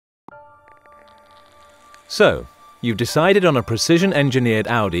So, you've decided on a precision-engineered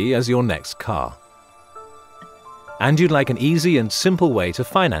Audi as your next car. And you'd like an easy and simple way to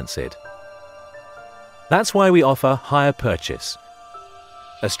finance it. That's why we offer Hire Purchase,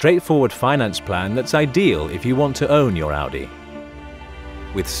 a straightforward finance plan that's ideal if you want to own your Audi.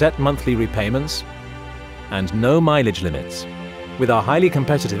 With set monthly repayments and no mileage limits. With our highly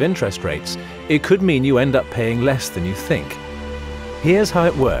competitive interest rates, it could mean you end up paying less than you think. Here's how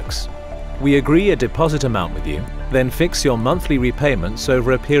it works. We agree a deposit amount with you, then fix your monthly repayments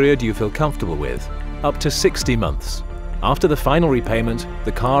over a period you feel comfortable with, up to 60 months. After the final repayment,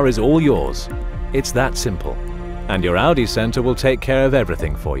 the car is all yours. It's that simple. And your Audi Centre will take care of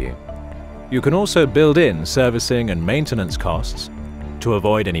everything for you. You can also build in servicing and maintenance costs to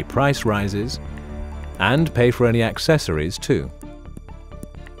avoid any price rises and pay for any accessories too.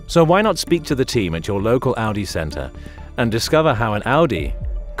 So why not speak to the team at your local Audi Centre and discover how an Audi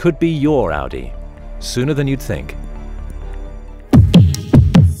could be your Audi sooner than you'd think.